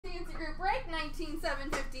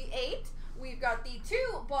19,758. We've got the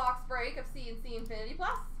 2-box break of CNC Infinity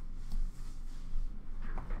Plus.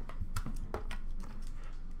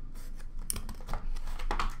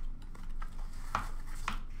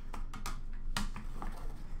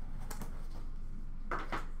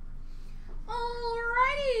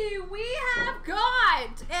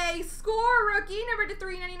 Got a score rookie, number to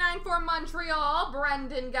 399 for Montreal,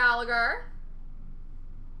 Brendan Gallagher.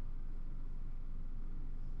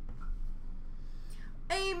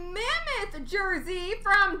 A Mammoth jersey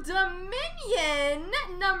from Dominion,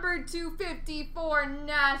 number 250 for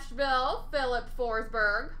Nashville, Philip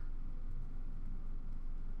Forsberg.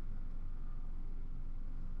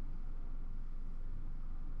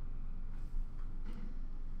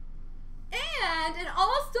 And an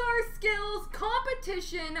All-Star Skills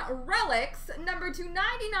Competition Relics, number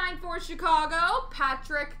 299 for Chicago,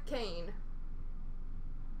 Patrick Kane.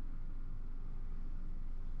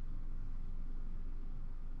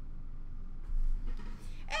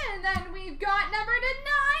 And then we've got number to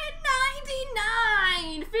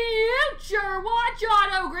 999, Future Watch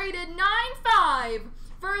Auto graded 9.5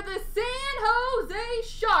 for the San Jose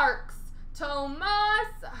Sharks,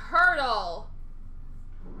 Tomas Hertl.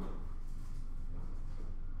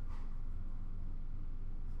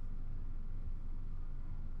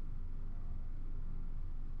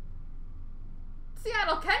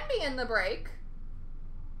 Seattle can be in the break.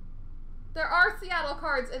 There are Seattle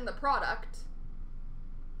cards in the product.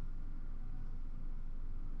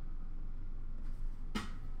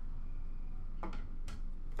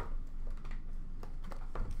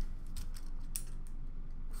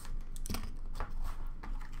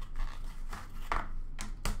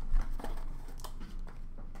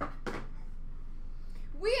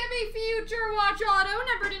 We have a Future Watch Auto,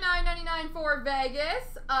 number to 999 for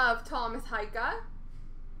Vegas, of Thomas Heika.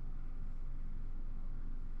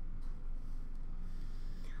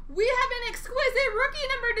 We have an exquisite rookie,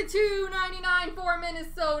 number to 299 for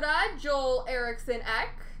Minnesota, Joel Eriksson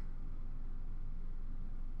Ek.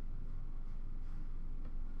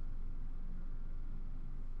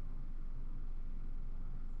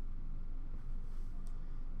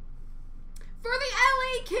 For the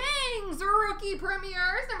LA Kings, rookie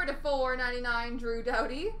premieres, number to 499, Drew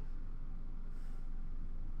Doughty.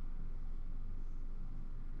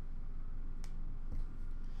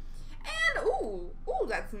 And, ooh,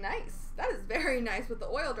 that's nice. That is very nice with the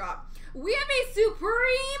oil drop. We have a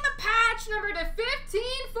Supreme patch, number to 15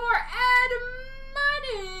 for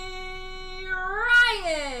Edmonton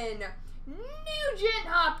Ryan Nugent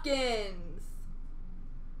Hopkins.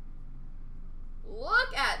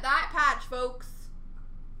 Look at that patch, folks.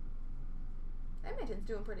 Edmonton's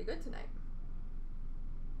doing pretty good tonight.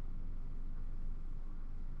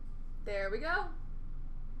 There we go.